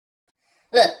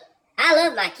Look, I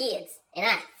love my kids, and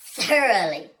I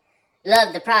thoroughly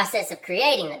love the process of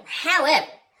creating them. However,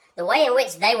 the way in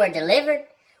which they were delivered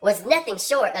was nothing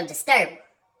short of disturbing.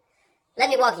 Let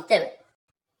me walk you through it.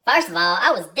 First of all,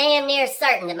 I was damn near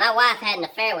certain that my wife had an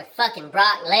affair with fucking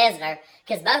Brock Lesnar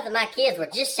because both of my kids were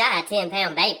just shy of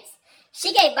 10-pound babies.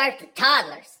 She gave birth to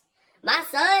toddlers. My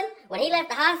son, when he left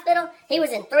the hospital, he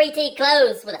was in 3T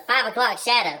clothes with a 5 o'clock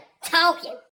shadow,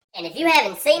 talking. And if you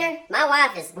haven't seen her, my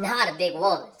wife is not a big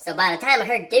woman. So by the time of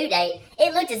her due date,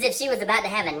 it looked as if she was about to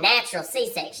have a natural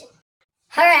C-section.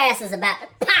 Her ass was about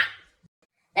to pop.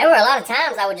 There were a lot of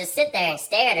times I would just sit there and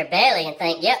stare at her belly and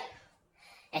think, yep,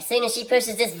 as soon as she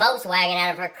pushes this Volkswagen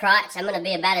out of her crotch, I'm going to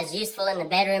be about as useful in the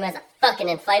bedroom as a fucking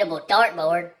inflatable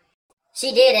dartboard.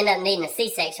 She did end up needing a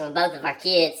C-section with both of our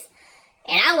kids,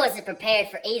 and I wasn't prepared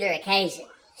for either occasion.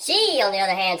 She, on the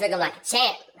other hand, took them like a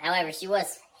champ. However, she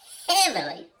was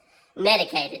heavily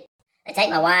medicated. They take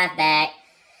my wife back.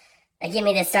 They give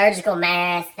me the surgical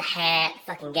mask, the hat,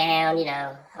 the fucking gown, you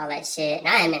know, all that shit. And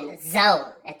I am in the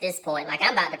zone at this point. Like,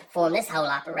 I'm about to perform this whole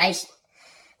operation.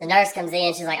 The nurse comes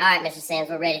in. She's like, all right, Mr. Sims,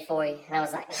 we're ready for you. And I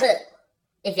was like, look,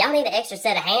 if y'all need an extra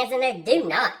set of hands in there, do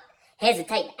not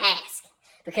hesitate to ask.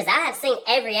 Because I have seen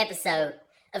every episode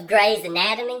of Grey's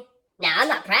Anatomy. Now, I'm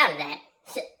not proud of that.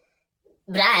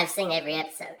 But I have seen every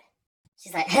episode.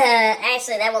 She's like,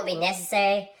 actually, that won't be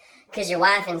necessary. Because your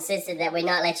wife insisted that we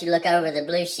not let you look over the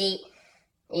blue sheet.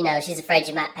 You know, she's afraid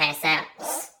you might pass out.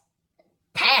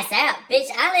 Pass out? Bitch,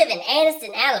 I live in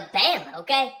Anniston, Alabama,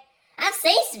 okay? I've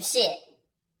seen some shit.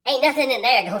 Ain't nothing in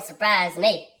there gonna surprise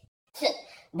me.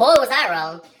 Boy, was I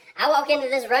wrong. I walk into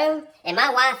this room, and my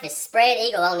wife is spread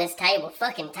eagle on this table,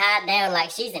 fucking tied down like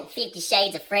she's in 50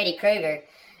 Shades of Freddy Krueger.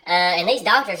 And these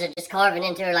doctors are just carving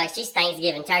into her like she's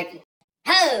Thanksgiving turkey.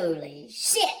 Holy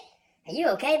shit! Are you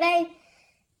okay, babe?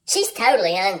 She's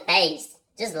totally unfazed.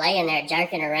 Just laying there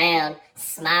jerking around,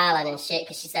 smiling and shit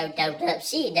because she's so doped up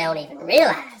she don't even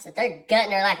realize that they're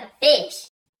gutting her like a fish.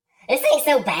 This ain't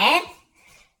so bad.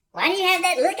 Why do you have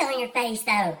that look on your face,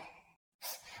 though?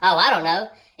 Oh, I don't know.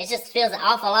 It just feels an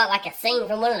awful lot like a scene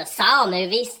from one of the Saw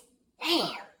movies.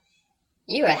 Damn.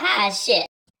 You were high as shit.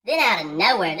 Then out of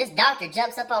nowhere, this doctor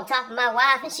jumps up on top of my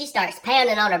wife and she starts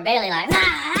pounding on her belly like,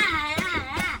 ah, ah, ah,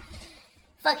 ah.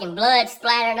 Fucking blood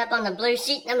splattering up on the blue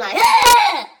sheet. And I'm like,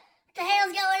 ah! What the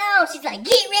hell's going on? She's like,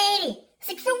 get ready. It's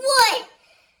like, for what?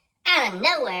 Out of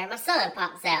nowhere, my son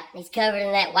pops out. He's covered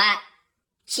in that white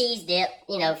cheese dip,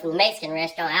 you know, from the Mexican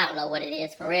restaurant. I don't know what it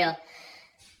is, for real.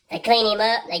 They clean him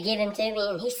up, they give him to me,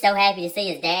 and he's so happy to see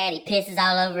his dad. He pisses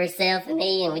all over himself and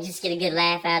me, and we just get a good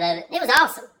laugh out of it. It was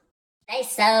awesome. They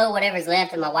sew whatever's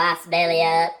left of my wife's belly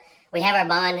up. We have our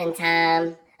bonding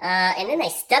time. And then they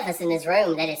stuff us in this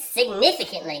room that is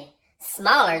significantly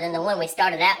smaller than the one we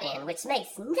started out in, which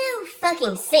makes no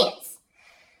fucking sense.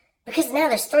 Because now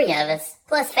there's 3 of us,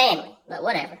 plus family, but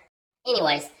whatever.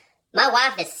 Anyways, my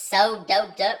wife is so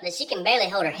doped up that she can barely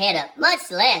hold her head up,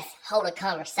 much less hold a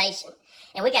conversation.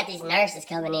 And we got these nurses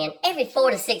coming in every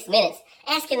 4 to 6 minutes,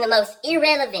 asking the most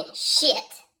irrelevant shit.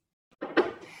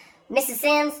 Mrs.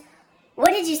 Sims,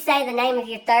 what did you say the name of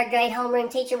your 3rd grade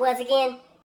homeroom teacher was again?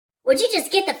 Would you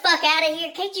just get the fuck out of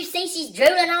here? Can't you see she's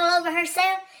drooling all over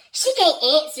herself? She can't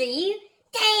answer you.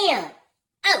 Damn.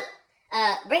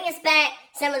 Oh, bring us back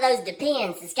some of those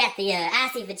Depends that's got the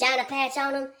icy vagina patch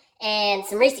on them, and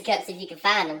some Reese cups if you can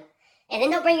find them. And then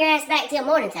don't bring your ass back till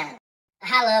morning time.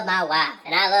 I love my wife,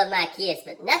 and I love my kids,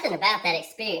 but nothing about that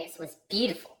experience was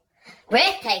beautiful.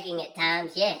 Breathtaking at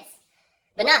times, yes,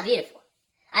 but not beautiful.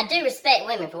 I do respect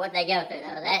women for what they go through,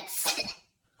 though. That's...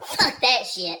 fuck that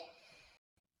shit.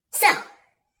 So,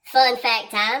 fun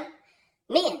fact time.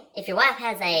 Men, if your wife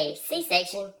has a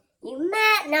C-section, you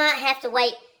might not have to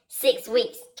wait 6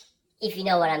 weeks, if you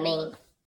know what I mean.